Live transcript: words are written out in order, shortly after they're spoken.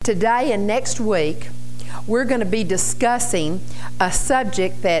Today and next week, we're going to be discussing a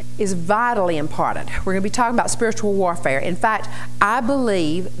subject that is vitally important. We're going to be talking about spiritual warfare. In fact, I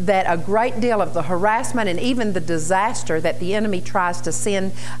believe that a great deal of the harassment and even the disaster that the enemy tries to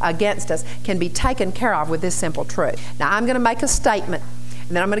send against us can be taken care of with this simple truth. Now, I'm going to make a statement,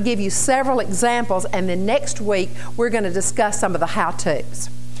 and then I'm going to give you several examples, and then next week, we're going to discuss some of the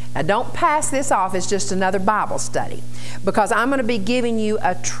how-tos. Now, don't pass this off as just another Bible study, because I'm going to be giving you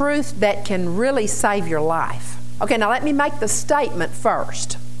a truth that can really save your life. Okay, now let me make the statement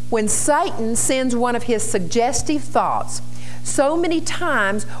first. When Satan sends one of his suggestive thoughts, so many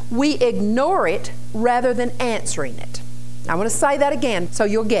times we ignore it rather than answering it. I want to say that again so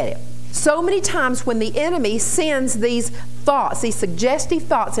you'll get it. So many times when the enemy sends these thoughts, these suggestive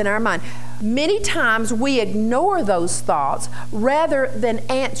thoughts in our mind, many times we ignore those thoughts rather than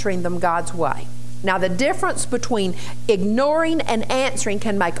answering them God's way. Now, the difference between ignoring and answering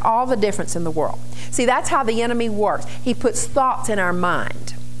can make all the difference in the world. See, that's how the enemy works. He puts thoughts in our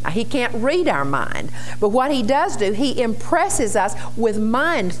mind. Now, he can't read our mind, but what he does do, he impresses us with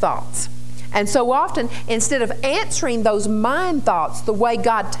mind thoughts. And so often, instead of answering those mind thoughts the way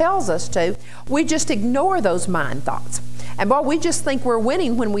God tells us to, we just ignore those mind thoughts. And boy, we just think we're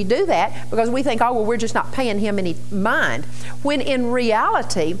winning when we do that, because we think, oh, well, we're just not paying him any mind. When in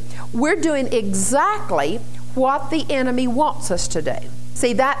reality, we're doing exactly what the enemy wants us to do.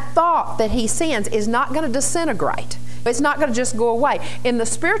 See, that thought that he sends is not going to disintegrate. It's not going to just go away. In the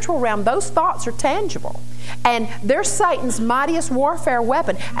spiritual realm, those thoughts are tangible. And they're Satan's mightiest warfare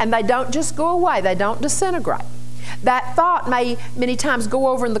weapon, and they don't just go away. They don't disintegrate. That thought may many times go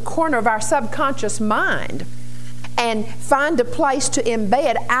over in the corner of our subconscious mind and find a place to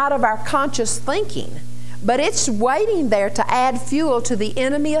embed out of our conscious thinking. But it's waiting there to add fuel to the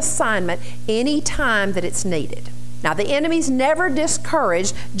enemy assignment any time that it's needed. Now, the enemy's never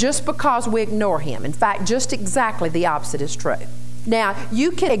discouraged just because we ignore him. In fact, just exactly the opposite is true. Now,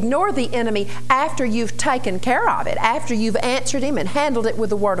 you can ignore the enemy after you've taken care of it, after you've answered him and handled it with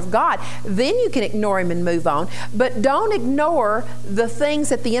the Word of God. Then you can ignore him and move on. But don't ignore the things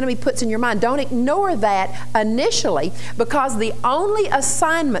that the enemy puts in your mind. Don't ignore that initially, because the only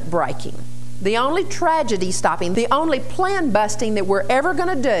assignment breaking, the only tragedy stopping, the only plan busting that we're ever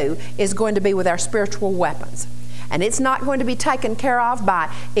going to do is going to be with our spiritual weapons. And it's not going to be taken care of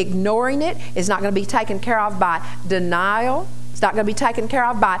by ignoring it. It's not going to be taken care of by denial. It's not going to be taken care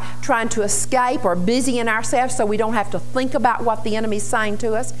of by trying to escape or busying ourselves so we don't have to think about what the enemy's saying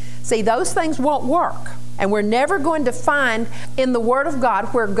to us. See, those things won't work. And we're never going to find in the Word of God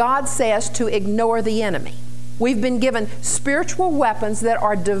where God says to ignore the enemy. We've been given spiritual weapons that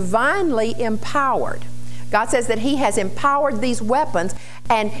are divinely empowered. God says that He has empowered these weapons,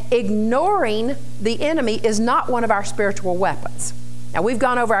 and ignoring the enemy is not one of our spiritual weapons. Now, we've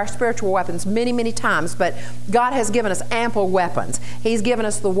gone over our spiritual weapons many, many times, but God has given us ample weapons. He's given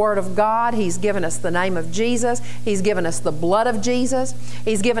us the Word of God. He's given us the name of Jesus. He's given us the blood of Jesus.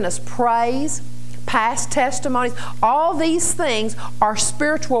 He's given us praise, past testimonies. All these things are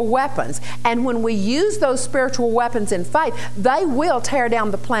spiritual weapons. And when we use those spiritual weapons in faith, they will tear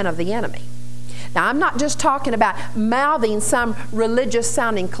down the plan of the enemy. Now, I'm not just talking about mouthing some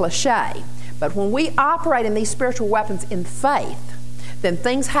religious-sounding cliche, but when we operate in these spiritual weapons in faith, then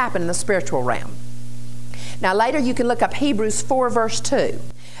things happen in the spiritual realm. Now, later you can look up Hebrews 4, verse 2.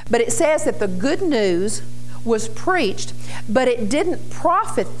 But it says that the good news was preached, but it didn't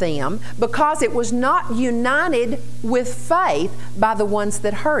profit them because it was not united with faith by the ones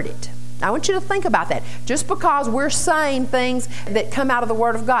that heard it. I want you to think about that. Just because we're saying things that come out of the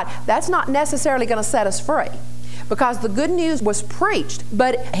Word of God, that's not necessarily going to set us free. Because the good news was preached,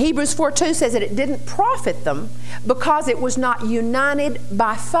 but Hebrews 4:2 says that it didn't profit them because it was not united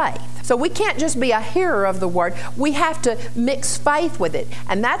by faith. So we can't just be a hearer of the Word. We have to mix faith with it.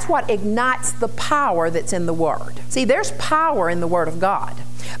 And that's what ignites the power that's in the Word. See, there's power in the Word of God.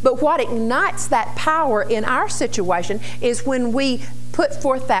 But what ignites that power in our situation is when we put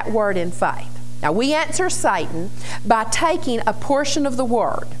forth that Word in faith. Now, we answer Satan by taking a portion of the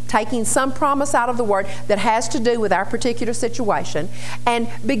Word, taking some promise out of the Word that has to do with our particular situation, and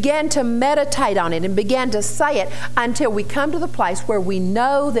begin to meditate on it and begin to say it until we come to the place where we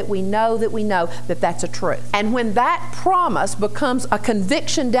know that we know that we know that that's a truth. And when that promise becomes a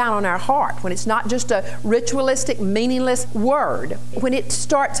conviction down on our heart, when it's not just a ritualistic, meaningless word, when it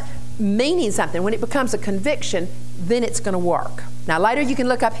starts meaning something, when it becomes a conviction, then it's going to work. Now, later you can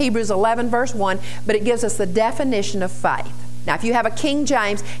look up Hebrews 11, verse 1, but it gives us the definition of faith. Now, if you have a King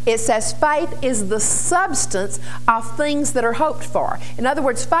James, it says faith is the substance of things that are hoped for. In other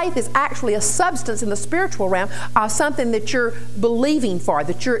words, faith is actually a substance in the spiritual realm of something that you're believing for,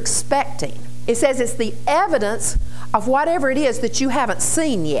 that you're expecting. It says it's the evidence of whatever it is that you haven't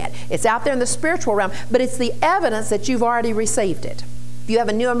seen yet. It's out there in the spiritual realm, but it's the evidence that you've already received it. If you have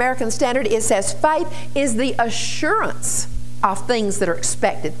a New American Standard, it says faith is the assurance of things that are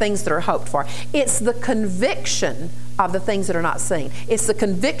expected, things that are hoped for. It's the conviction of the things that are not seen. It's the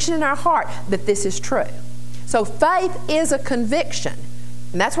conviction in our heart that this is true. So faith is a conviction.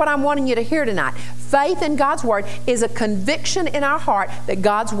 And that's what I'm wanting you to hear tonight. Faith in God's Word is a conviction in our heart that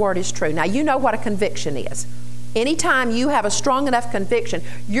God's Word is true. Now, you know what a conviction is. Anytime you have a strong enough conviction,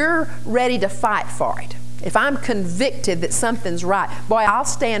 you're ready to fight for it. If I'm convicted that something's right, boy, I'll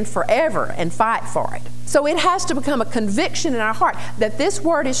stand forever and fight for it. So it has to become a conviction in our heart that this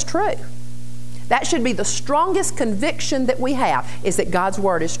Word is true. That should be the strongest conviction that we have, is that God's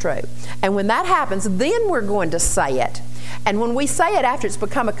Word is true. And when that happens, then we're going to say it. And when we say it after it's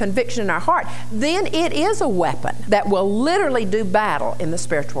become a conviction in our heart, then it is a weapon that will literally do battle in the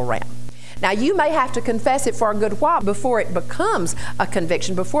spiritual realm. Now, you may have to confess it for a good while before it becomes a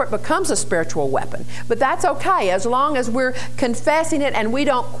conviction, before it becomes a spiritual weapon. But that's okay, as long as we're confessing it and we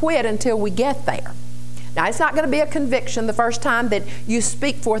don't quit until we get there. Now, it's not going to be a conviction the first time that you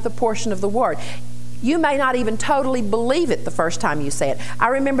speak forth a portion of the Word. You may not even totally believe it the first time you say it. I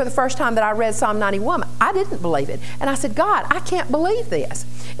remember the first time that I read Psalm 91, I didn't believe it. And I said, God, I can't believe this.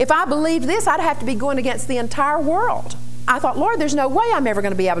 If I believed this, I'd have to be going against the entire world. I thought, Lord, there's no way I'm ever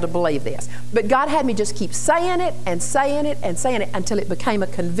going to be able to believe this. But God had me just keep saying it and saying it and saying it until it became a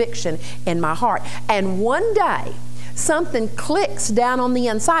conviction in my heart. And one day, something clicks down on the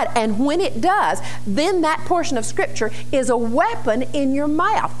inside, and when it does, then that portion of Scripture is a weapon in your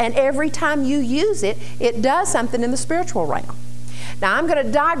mouth. And every time you use it, it does something in the spiritual realm. Now, I'm going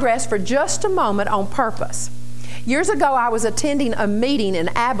to digress for just a moment on purpose. Years ago, I was attending a meeting in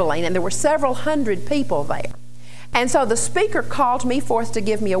Abilene, and there were several hundred people there. And so the speaker called me forth to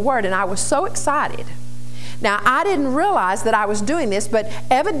give me a word, and I was so excited. Now, I didn't realize that I was doing this, but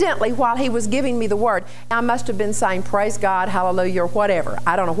evidently while he was giving me the word, I must have been saying, praise God, hallelujah, or whatever.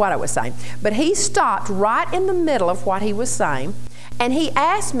 I don't know what I was saying. But he stopped right in the middle of what he was saying, and he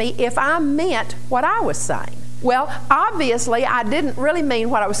asked me if I meant what I was saying. Well, obviously, I didn't really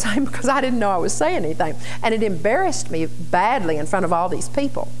mean what I was saying because I didn't know I was saying anything. And it embarrassed me badly in front of all these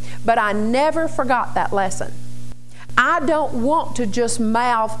people. But I never forgot that lesson. I don't want to just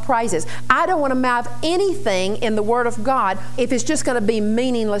mouth praises. I don't want to mouth anything in the Word of God if it's just going to be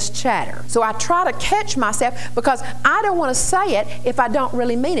meaningless chatter. So I try to catch myself because I don't want to say it if I don't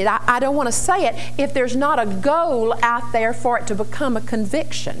really mean it. I don't want to say it if there's not a goal out there for it to become a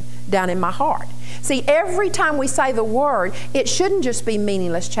conviction down in my heart. See, every time we say the Word, it shouldn't just be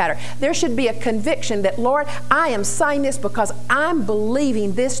meaningless chatter. There should be a conviction that, Lord, I am saying this because I'm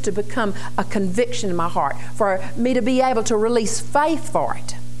believing this to become a conviction in my heart, for me to be able to release faith for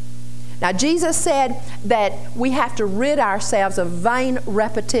it. Now, Jesus said that we have to rid ourselves of vain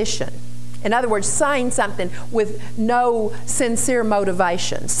repetition. In other words, saying something with no sincere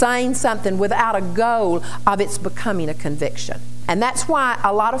motivation, saying something without a goal of its becoming a conviction. And that's why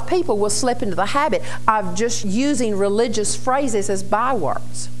a lot of people will slip into the habit of just using religious phrases as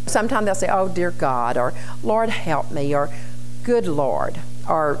bywords. Sometimes they'll say, oh, dear God, or Lord, help me, or good Lord,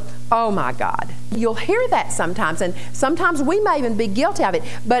 or oh, my God. You'll hear that sometimes, and sometimes we may even be guilty of it,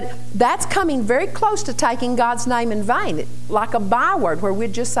 but that's coming very close to taking God's name in vain, like a byword where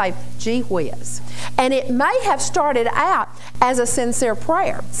we'd just say, gee whiz. And it may have started out as a sincere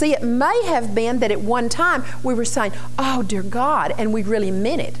prayer. See, it may have been that at one time we were saying, oh, dear God, and we really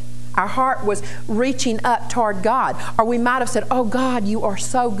meant it. Our heart was reaching up toward God. Or we might have said, oh, God, you are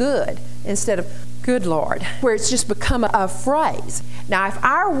so good, instead of, good Lord, where it's just become a phrase. Now, if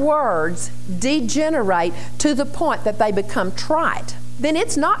our words degenerate to the point that they become trite, then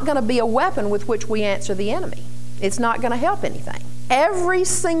it's not going to be a weapon with which we answer the enemy. It's not going to help anything. Every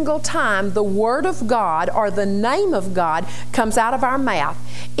single time the Word of God or the name of God comes out of our mouth,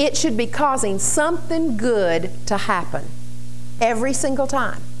 it should be causing something good to happen. Every single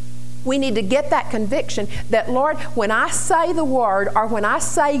time. We need to get that conviction that, Lord, when I say the Word or when I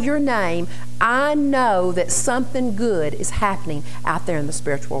say your name, I know that something good is happening out there in the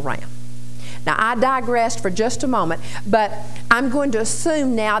spiritual realm. Now, I digressed for just a moment, but I'm going to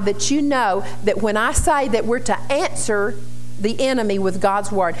assume now that you know that when I say that we're to answer the enemy with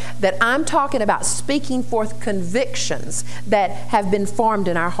God's Word, that I'm talking about speaking forth convictions that have been formed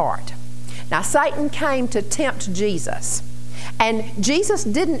in our heart. Now, Satan came to tempt Jesus. And Jesus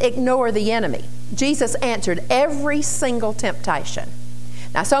didn't ignore the enemy. Jesus answered every single temptation.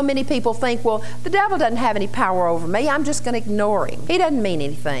 Now, so many people think, well, the devil doesn't have any power over me. I'm just going to ignore him. He doesn't mean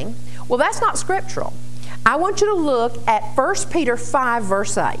anything. Well, that's not scriptural. I want you to look at 1 Peter 5,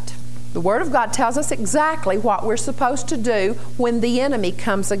 verse 8. The Word of God tells us exactly what we're supposed to do when the enemy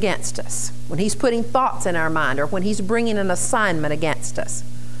comes against us, when he's putting thoughts in our mind or when he's bringing an assignment against us.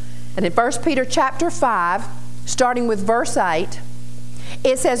 And in 1 Peter chapter 5, starting with verse 8,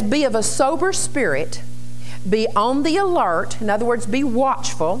 it says, "Be of a sober spirit, be on the alert," in other words, be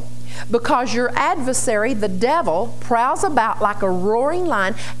watchful, "because your adversary, the devil, prowls about like a roaring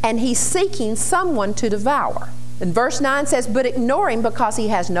lion, and he's seeking someone to devour." And verse 9 says, "But ignore him because he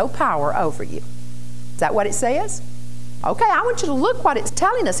has no power over you." Is that what it says? Okay, I want you to look what it's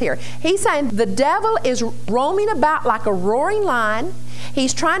telling us here. He's saying the devil is roaming about like a roaring lion.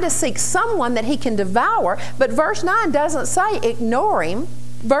 He's trying to seek someone that he can devour. But verse 9 doesn't say ignore him.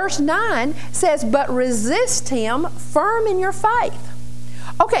 Verse 9 says, "But resist him firm in your faith."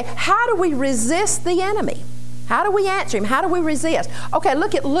 Okay, how do we resist the enemy? How do we answer him? How do we resist? Okay,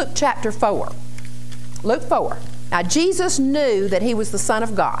 look at Luke chapter 4. Luke 4. Now, Jesus knew that he was the Son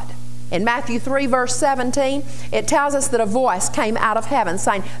of God. In Matthew 3, verse 17, it tells us that a voice came out of heaven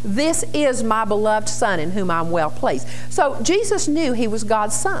saying, "This is my beloved Son in whom I'm well pleased." So Jesus knew he was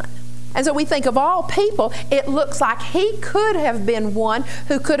God's Son. And so we think of all people, it looks like he could have been one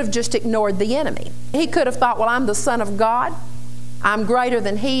who could have just ignored the enemy. He could have thought, well, I'm the Son of God. I'm greater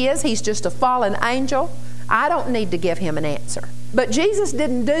than he is. He's just a fallen angel. I don't need to give him an answer. But Jesus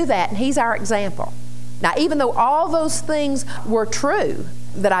didn't do that, and he's our example. Now, even though all those things were true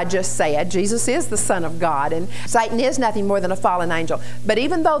that I just said, Jesus is the Son of God, and Satan is nothing more than a fallen angel. But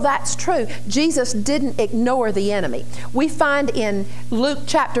even though that's true, Jesus didn't ignore the enemy. We find in Luke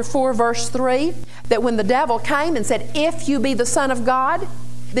chapter 4, verse 3, that when the devil came and said, "If you be the Son of God,"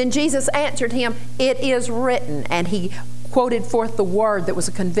 then Jesus answered him, "It is written," and he quoted forth the word that was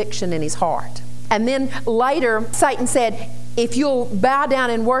a conviction in his heart. And then later, Satan said, "If you'll bow down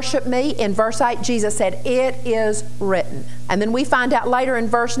and worship me," in verse 8, Jesus said, "It is written." And then we find out later in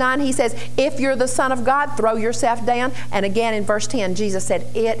verse 9, he says, "If you're the Son of God, throw yourself down." And again in verse 10, Jesus said,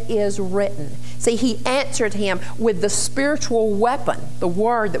 "It is written." See, he answered him with the spiritual weapon, the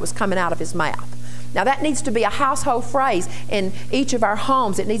word that was coming out of his mouth. Now that needs to be a household phrase in each of our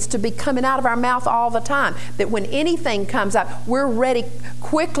homes. It needs to be coming out of our mouth all the time, that when anything comes up, we're ready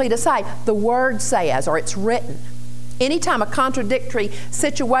quickly to say, "The word says," or "It's written." Anytime a contradictory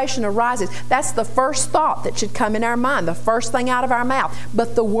situation arises, that's the first thought that should come in our mind, the first thing out of our mouth.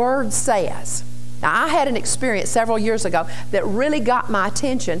 But the word says. Now, I had an experience several years ago that really got my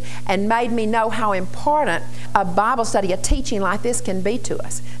attention and made me know how important a Bible study, a teaching like this can be to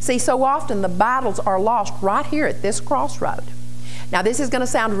us. See, so often the battles are lost right here at this crossroad. Now, this is going to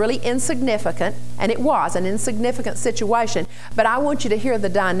sound really insignificant, and it was an insignificant situation, but I want you to hear the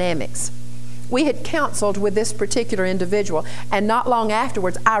dynamics. We had counseled with this particular individual, and not long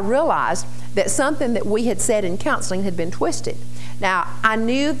afterwards, I realized that something that we had said in counseling had been twisted. Now, I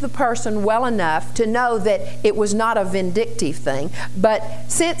knew the person well enough to know that it was not a vindictive thing, but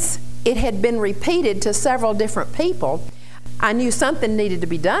since it had been repeated to several different people, I knew something needed to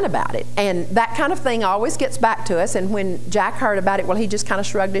be done about it. And that kind of thing always gets back to us, and when Jack heard about it, well, he just kind of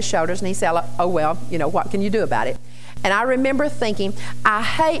shrugged his shoulders and he said, "Oh, well, what can you do about it?" And I remember thinking, I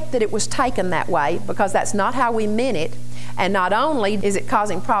hate that it was taken that way, because that's not how we meant it. And not only is it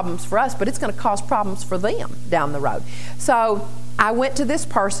causing problems for us, but it's going to cause problems for them down the road. So I went to this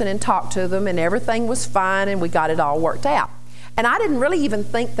person and talked to them, and everything was fine, and we got it all worked out. And I didn't really even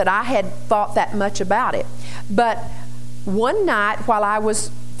think that I had thought that much about it. But one night while I was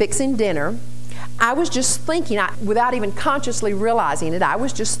fixing dinner, I was just thinking, without even consciously realizing it, I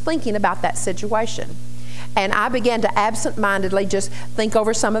was just thinking about that situation. And I began to absent-mindedly just think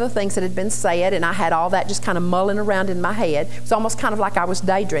over some of the things that had been said, and I had all that just kind of mulling around in my head. It was almost kind of like I was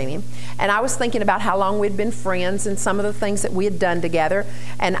daydreaming. And I was thinking about how long we'd been friends and some of the things that we had done together,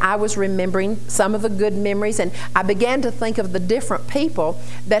 and I was remembering some of the good memories, and I began to think of the different people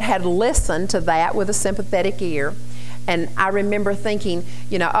that had listened to that with a sympathetic ear. And I remember thinking,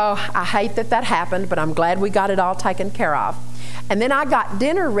 oh, I hate that happened, but I'm glad we got it all taken care of. And then I got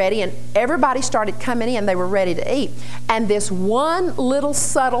dinner ready, and everybody started coming in. They were ready to eat. And this one little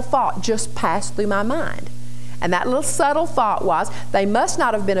subtle thought just passed through my mind. And that little subtle thought was, they must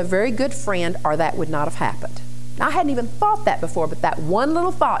not have been a very good friend, or that would not have happened. I hadn't even thought that before, but that one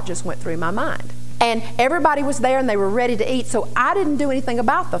little thought just went through my mind. And everybody was there, and they were ready to eat, so I didn't do anything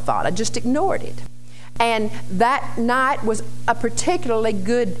about the thought. I just ignored it. And that night was a particularly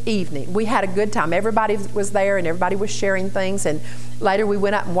good evening. We had a good time. Everybody was there and everybody was sharing things. And later we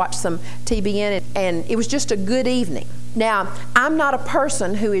went up and watched some TBN, and it was just a good evening. Now, I'm not a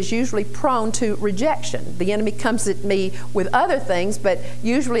person who is usually prone to rejection. The enemy comes at me with other things, but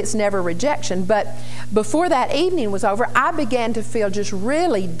usually it's never rejection. But before that evening was over, I began to feel just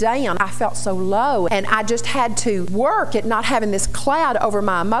really down. I felt so low, and I just had to work at not having this cloud over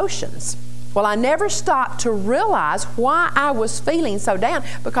my emotions. Well, I never stopped to realize why I was feeling so down,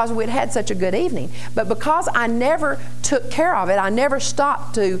 because we'd had such a good evening. But because I never took care of it, I never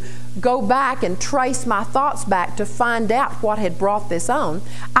stopped to go back and trace my thoughts back to find out what had brought this on.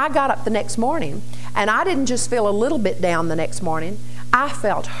 I got up the next morning, and I didn't just feel a little bit down the next morning. I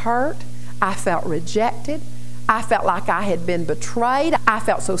felt hurt. I felt rejected. I felt like I had been betrayed. I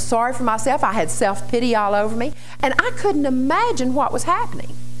felt so sorry for myself. I had self-pity all over me, and I couldn't imagine what was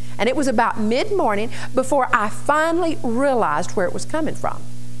happening. And it was about mid-morning before I finally realized where it was coming from.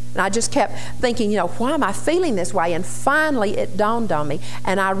 And I just kept thinking, why am I feeling this way? And finally it dawned on me,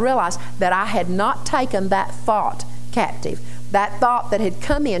 and I realized that I had not taken that thought captive. That thought that had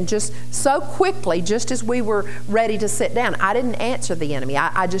come in just so quickly, just as we were ready to sit down. I didn't answer the enemy.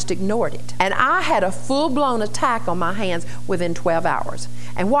 I just ignored it. And I had a full-blown attack on my hands within 12 hours.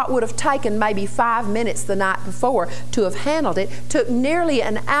 And what would have taken maybe 5 minutes the night before to have handled it took nearly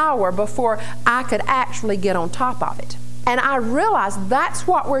an hour before I could actually get on top of it. And I realized that's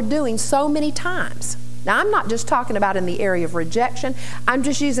what we're doing so many times. Now, I'm not just talking about in the area of rejection. I'm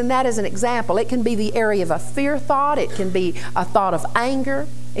just using that as an example. It can be the area of a fear thought. It can be a thought of anger.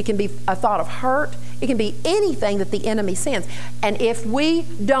 It can be a thought of hurt. It can be anything that the enemy sends. And if we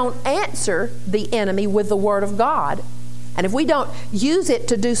don't answer the enemy with the Word of God, and if we don't use it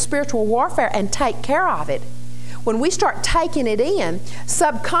to do spiritual warfare and take care of it, when we start taking it in,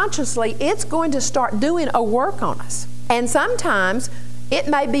 subconsciously, it's going to start doing a work on us. And sometimes it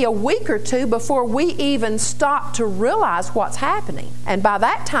may be a week or two before we even stop to realize what's happening. And by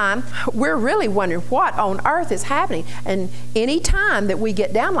that time, we're really wondering what on earth is happening. And any time that we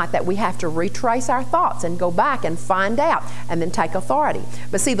get down like that, we have to retrace our thoughts and go back and find out and then take authority.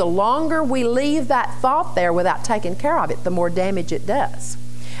 But see, the longer we leave that thought there without taking care of it, the more damage it does.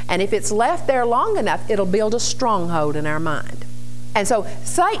 And if it's left there long enough, it'll build a stronghold in our mind. And so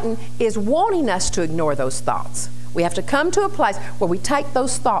Satan is wanting us to ignore those thoughts. We have to come to a place where we take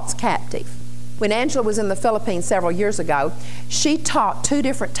those thoughts captive. When Angela was in the Philippines several years ago, she taught 2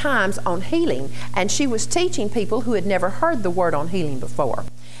 different times on healing, and she was teaching people who had never heard the word on healing before.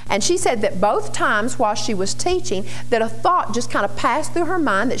 And she said that both times while she was teaching, that a thought just kind of passed through her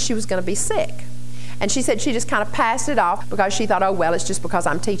mind that she was going to be sick. And she said she just kind of passed it off because she thought, oh, well, it's just because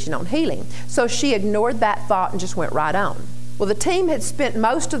I'm teaching on healing. So she ignored that thought and just went right on. Well, the team had spent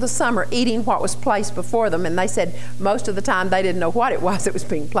most of the summer eating what was placed before them, and they said most of the time they didn't know what it was that was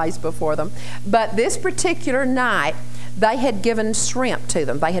being placed before them. But this particular night, they had given shrimp to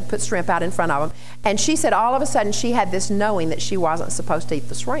them. They had put shrimp out in front of them. And she said all of a sudden she had this knowing that she wasn't supposed to eat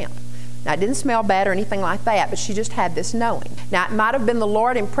the shrimp. Now, it didn't smell bad or anything like that, but she just had this knowing. Now, it might have been the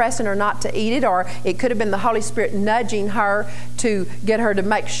Lord impressing her not to eat it, or it could have been the Holy Spirit nudging her to get her to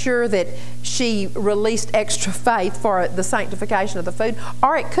make sure that she released extra faith for the sanctification of the food,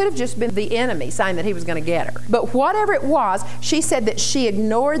 or it could have just been the enemy saying that he was going to get her. But whatever it was, she said that she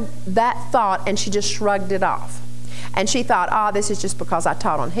ignored that thought and she just shrugged it off. And she thought, this is just because I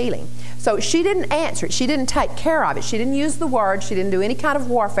taught on healing. So she didn't answer it. She didn't take care of it. She didn't use the word. She didn't do any kind of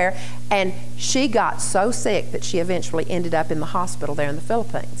warfare. And she got so sick that she eventually ended up in the hospital there in the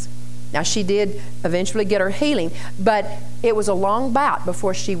Philippines. Now, she did eventually get her healing, but it was a long bout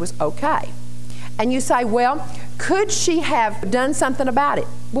before she was okay. And you say, well, could she have done something about it?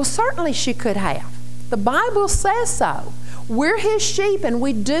 Well, certainly she could have. The Bible says so. We're His sheep and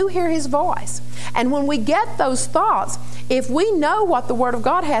we do hear His voice. And when we get those thoughts, if we know what the Word of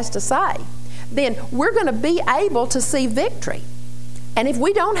God has to say, then we're going to be able to see victory. And if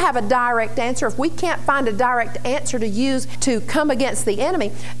we don't have a direct answer, if we can't find a direct answer to use to come against the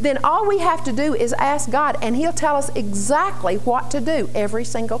enemy, then all we have to do is ask God, and He'll tell us exactly what to do every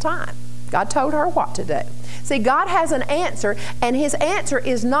single time. God told her what to do. See, God has an answer, and His answer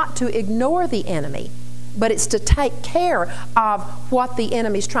is not to ignore the enemy, but it's to take care of what the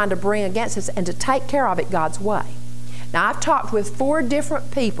enemy's trying to bring against us and to take care of it God's way. Now, I've talked with 4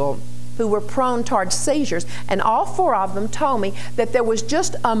 different people who were prone towards seizures, and all 4 of them told me that there was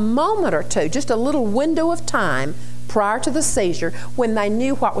just a moment or two, just a little window of time prior to the seizure when they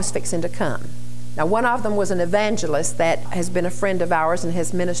knew what was fixing to come. Now, one of them was an evangelist that has been a friend of ours and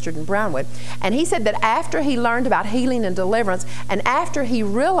has ministered in Brownwood. And he said that after he learned about healing and deliverance, and after he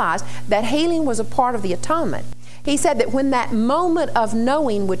realized that healing was a part of the atonement, he said that when that moment of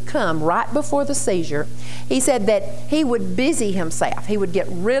knowing would come right before the seizure, he said that he would busy himself. He would get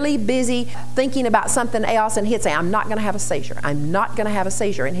really busy thinking about something else, and he'd say, I'm not going to have a seizure. I'm not going to have a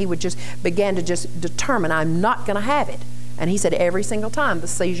seizure. And he would just begin to just determine, I'm not going to have it. And he said every single time the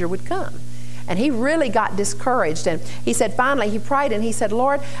seizure would come. And he really got discouraged. And he said finally he prayed and he said,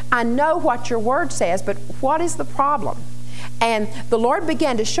 Lord, I know what your word says, but what is the problem? And the Lord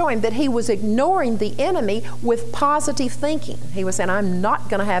began to show him that he was ignoring the enemy with positive thinking. He was saying, I'm not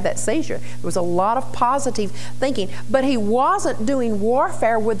going to have that seizure. There was a lot of positive thinking, but he wasn't doing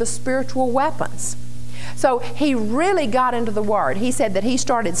warfare with the spiritual weapons. So he really got into the Word. He said that he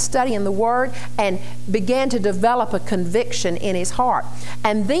started studying the Word and began to develop a conviction in his heart.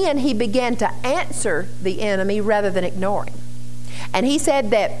 And then he began to answer the enemy rather than ignore him. And he said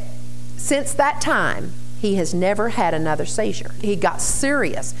that since that time, he has never had another seizure. He got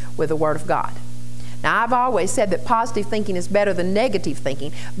serious with the Word of God. Now, I've always said that positive thinking is better than negative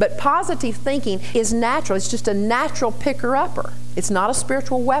thinking, but positive thinking is natural. It's just a natural picker-upper. It's not a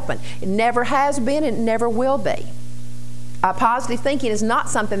spiritual weapon. It never has been and it never will be. Positive thinking is not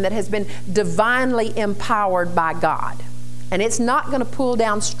something that has been divinely empowered by God. And it's not going to pull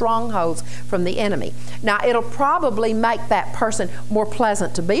down strongholds from the enemy. Now, it'll probably make that person more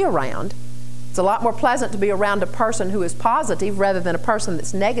pleasant to be around. It's a lot more pleasant to be around a person who is positive rather than a person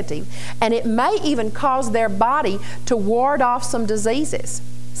that's negative. And it may even cause their body to ward off some diseases,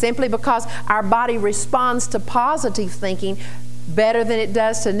 simply because our body responds to positive thinking better than it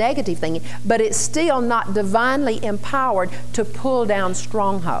does to negative thinking. But it's still not divinely empowered to pull down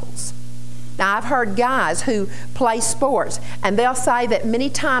strongholds. Now, I've heard guys who play sports, and they'll say that many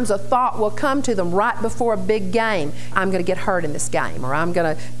times a thought will come to them right before a big game. I'm going to get hurt in this game, or I'm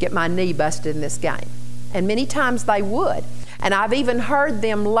going to get my knee busted in this game. And many times they would. And I've even heard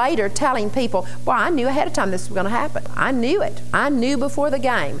them later telling people, boy, I knew ahead of time this was going to happen. I knew it. I knew before the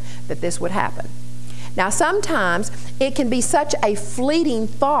game that this would happen. Now, sometimes it can be such a fleeting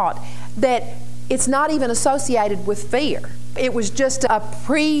thought that it's not even associated with fear. It was just a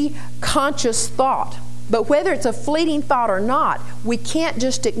pre-conscious thought. But whether it's a fleeting thought or not, we can't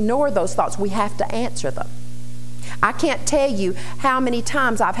just ignore those thoughts. We have to answer them. I can't tell you how many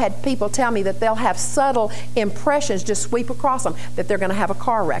times I've had people tell me that they'll have subtle impressions just sweep across them that they're going to have a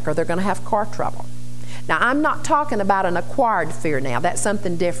car wreck or they're going to have car trouble. Now, I'm not talking about an acquired fear now. That's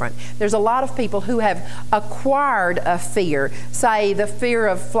something different. There's a lot of people who have acquired a fear, say the fear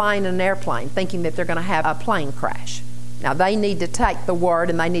of flying in an airplane, thinking that they're going to have a plane crash. Now, they need to take the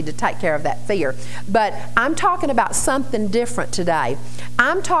Word and they need to take care of that fear. But I'm talking about something different today.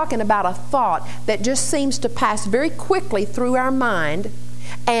 I'm talking about a thought that just seems to pass very quickly through our mind,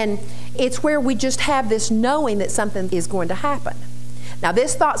 and it's where we just have this knowing that something is going to happen. Now,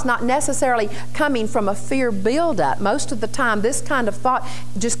 this thought's not necessarily coming from a fear buildup. Most of the time, this kind of thought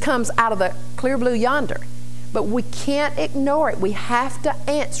just comes out of the clear blue yonder. But we can't ignore it. We have to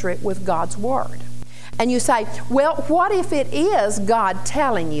answer it with God's Word. And you say, well, what if it is God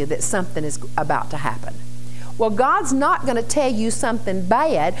telling you that something is about to happen? Well, God's not going to tell you something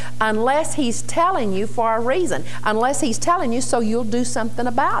bad unless He's telling you for a reason, unless He's telling you so you'll do something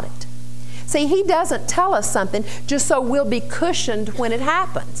about it. See, He doesn't tell us something just so we'll be cushioned when it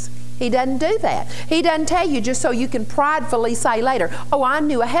happens. He doesn't do that. He doesn't tell you just so you can pridefully say later, oh, I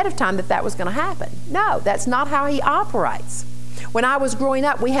knew ahead of time that that was going to happen. No, that's not how He operates. When I was growing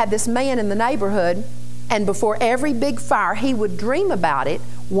up, we had this man in the neighborhood, and before every big fire, he would dream about it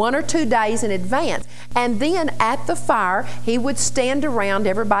 1 or 2 days in advance. And then at the fire, he would stand around.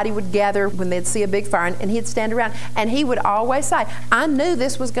 Everybody would gather when they'd see a big fire, and he'd stand around. And he would always say, I knew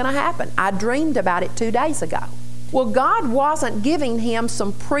this was going to happen. I dreamed about it 2 days ago. Well, God wasn't giving him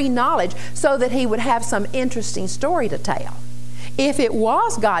some pre-knowledge so that he would have some interesting story to tell. If it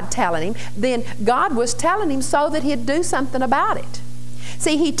was God telling him, then God was telling him so that he'd do something about it.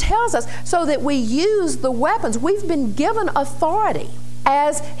 See, He tells us so that we use the weapons. We've been given authority.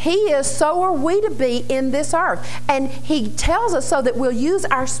 As He is, so are we to be in this earth. And He tells us so that we'll use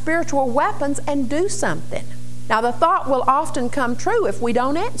our spiritual weapons and do something. Now, the thought will often come true if we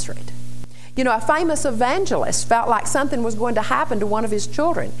don't answer it. You know, a famous evangelist felt like something was going to happen to one of his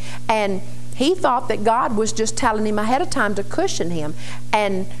children. And he thought that God was just telling him ahead of time to cushion him.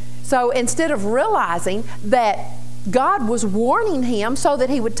 And so instead of realizing that God was warning him so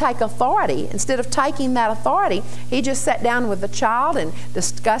that he would take authority, instead of taking that authority, he just sat down with the child and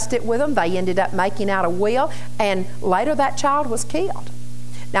discussed it with him. They ended up making out a will, and later that child was killed.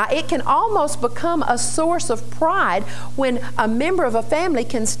 Now, it can almost become a source of pride when a member of a family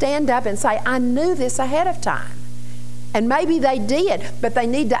can stand up and say, I knew this ahead of time. And maybe they did, but they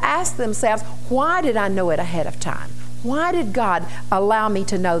need to ask themselves, why did I know it ahead of time? Why did God allow me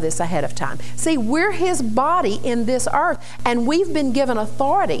to know this ahead of time? See, we're His body in this earth, and we've been given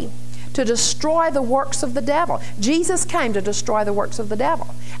authority to destroy the works of the devil. Jesus came to destroy the works of the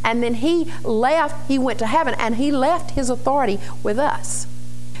devil. And then He left, He went to heaven, and He left His authority with us.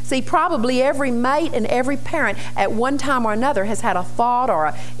 See, probably every mate and every parent at one time or another has had a thought or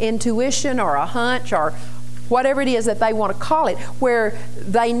an intuition or a hunch or whatever it is that they want to call it, where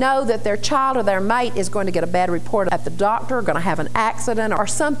they know that their child or their mate is going to get a bad report at the doctor, or going to have an accident or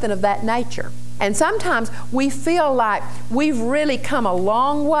something of that nature. And sometimes we feel like we've really come a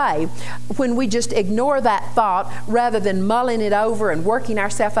long way when we just ignore that thought rather than mulling it over and working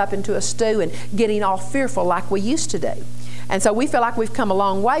ourselves up into a stew and getting all fearful like we used to do. And so we feel like we've come a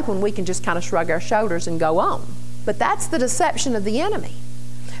long way when we can just kind of shrug our shoulders and go on. But that's the deception of the enemy.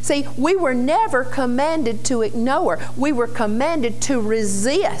 See, we were never commanded to ignore. We were commanded to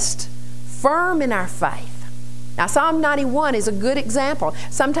resist, firm in our faith. Now, Psalm 91 is a good example.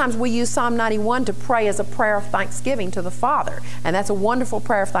 Sometimes we use Psalm 91 to pray as a prayer of thanksgiving to the Father, and that's a wonderful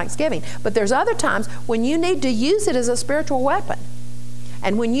prayer of thanksgiving. But there's other times when you need to use it as a spiritual weapon.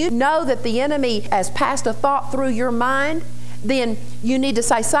 And when you know that the enemy has passed a thought through your mind, then you need to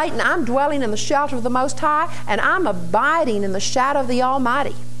say, Satan, I'm dwelling in the shelter of the Most High, and I'm abiding in the shadow of the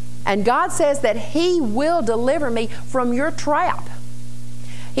Almighty. And God says that He will deliver me from your trap.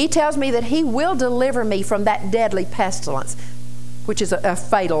 He tells me that He will deliver me from that deadly pestilence, which is a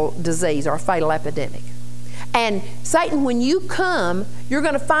fatal disease or a fatal epidemic. And Satan, when you come, you're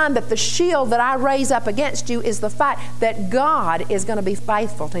going to find that the shield that I raise up against you is the fact that God is going to be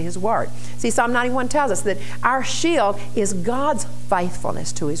faithful to His Word. See, Psalm 91 tells us that our shield is God's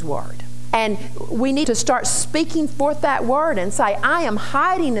faithfulness to His Word. And we need to start speaking forth that Word and say, I am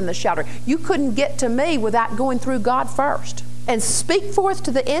hiding in the shelter. You couldn't get to me without going through God first. And speak forth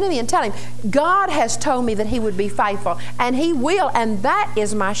to the enemy and tell him, God has told me that He would be faithful, and He will, and that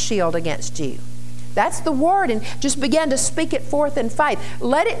is my shield against you. That's the Word, and just begin to speak it forth in faith.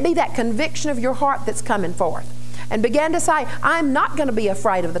 Let it be that conviction of your heart that's coming forth. And begin to say, I'm not going to be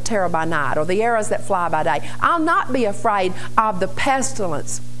afraid of the terror by night or the arrows that fly by day. I'll not be afraid of the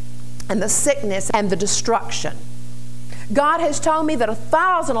pestilence and the sickness and the destruction. God has told me that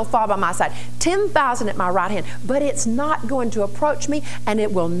 1,000 will fall by my side, 10,000 at my right hand, but it's not going to approach me, and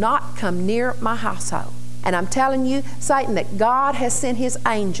it will not come near my household. And I'm telling you, Satan, that God has sent His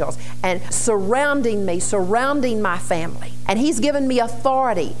angels and surrounding me, surrounding my family. And He's given me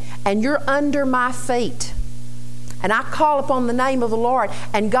authority, and you're under my feet. And I call upon the name of the Lord,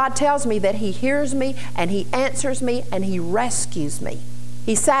 and God tells me that He hears me, and He answers me, and He rescues me.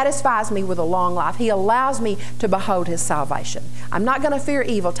 He satisfies me with a long life. He allows me to behold His salvation. I'm not going to fear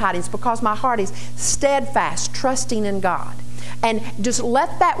evil tidings because my heart is steadfast, trusting in God. And just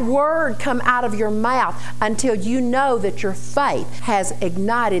let that word come out of your mouth until you know that your faith has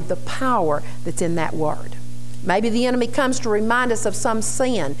ignited the power that's in that word. Maybe the enemy comes to remind us of some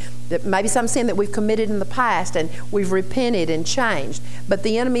sin, maybe some sin that we've committed in the past and we've repented and changed. But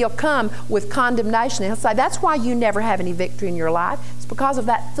the enemy will come with condemnation, and he'll say, that's why you never have any victory in your life. It's because of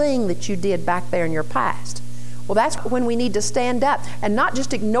that thing that you did back there in your past. Well, that's when we need to stand up and not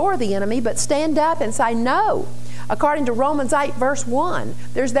just ignore the enemy, but stand up and say, no. According to Romans 8, verse 1,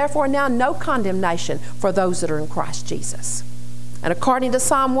 there's therefore now no condemnation for those that are in Christ Jesus. And according to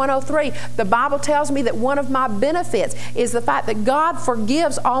Psalm 103, the Bible tells me that one of my benefits is the fact that God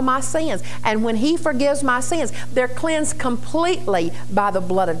forgives all my sins. And when He forgives my sins, they're cleansed completely by the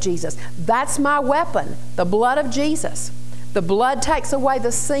blood of Jesus. That's my weapon, the blood of Jesus. The blood takes away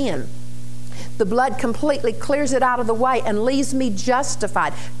the sin. The blood completely clears it out of the way and leaves me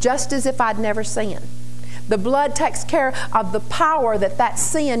justified, just as if I'd never sinned. The blood takes care of the power that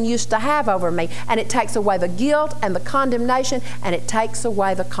sin used to have over me, and it takes away the guilt and the condemnation, and it takes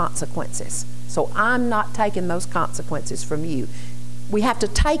away the consequences. So I'm not taking those consequences from you. We have to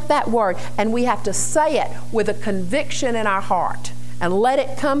take that word and we have to say it with a conviction in our heart and let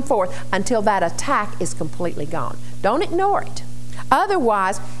it come forth until that attack is completely gone. Don't ignore it.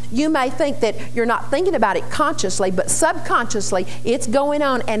 Otherwise, you may think that you're not thinking about it consciously, but subconsciously it's going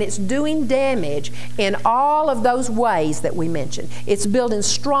on and it's doing damage in all of those ways that we mentioned. It's building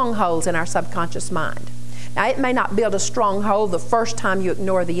strongholds in our subconscious mind. Now, it may not build a stronghold the first time you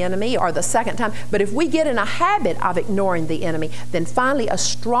ignore the enemy or the second time, but if we get in a habit of ignoring the enemy, then finally a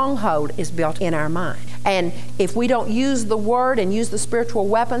stronghold is built in our mind. And if we don't use the Word and use the spiritual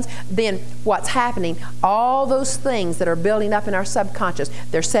weapons, then what's happening, all those things that are building up in our subconscious,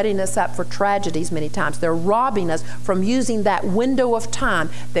 they're setting us up for tragedies many times. They're robbing us from using that window of time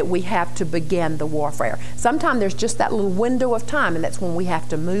that we have to begin the warfare. Sometimes there's just that little window of time, and that's when we have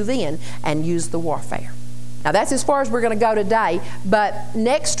to move in and use the warfare. Now, that's as far as we're going to go today, but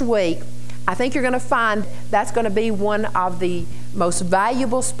next week, I think you're going to find that's going to be one of the most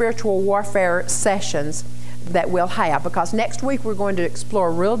valuable spiritual warfare sessions that we'll have, because next week we're going to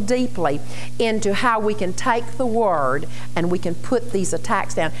explore real deeply into how we can take the Word and we can put these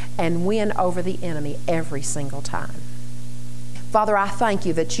attacks down and win over the enemy every single time. Father, I thank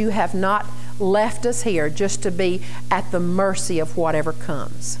you that you have not left us here just to be at the mercy of whatever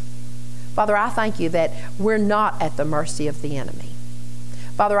comes. Father, I thank you that we're not at the mercy of the enemy.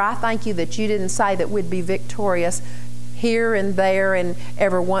 Father, I thank you that you didn't say that we'd be victorious here and there and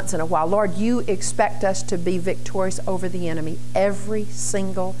every once in a while. Lord, you expect us to be victorious over the enemy every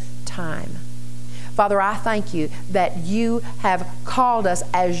single time. Father, I thank you that you have called us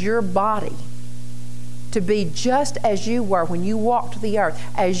as your body to be just as you were when you walked the earth.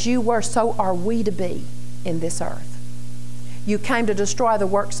 As you were, so are we to be in this earth. You came to destroy the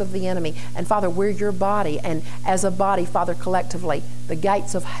works of the enemy. And Father, we're your body. And as a body, Father, collectively, the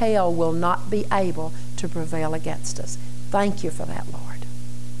gates of hell will not be able to prevail against us. Thank you for that, Lord.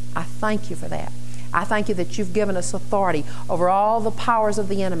 I thank you for that. I thank you that you've given us authority over all the powers of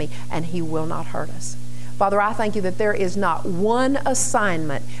the enemy, and he will not hurt us. Father, I thank you that there is not one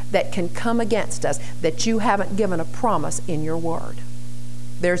assignment that can come against us that you haven't given a promise in your word.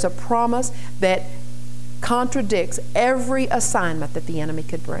 There's a promise that contradicts every assignment that the enemy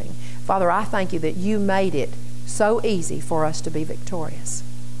could bring. Father, I thank you that you made it so easy for us to be victorious.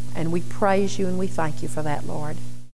 And we praise you and we thank you for that, Lord.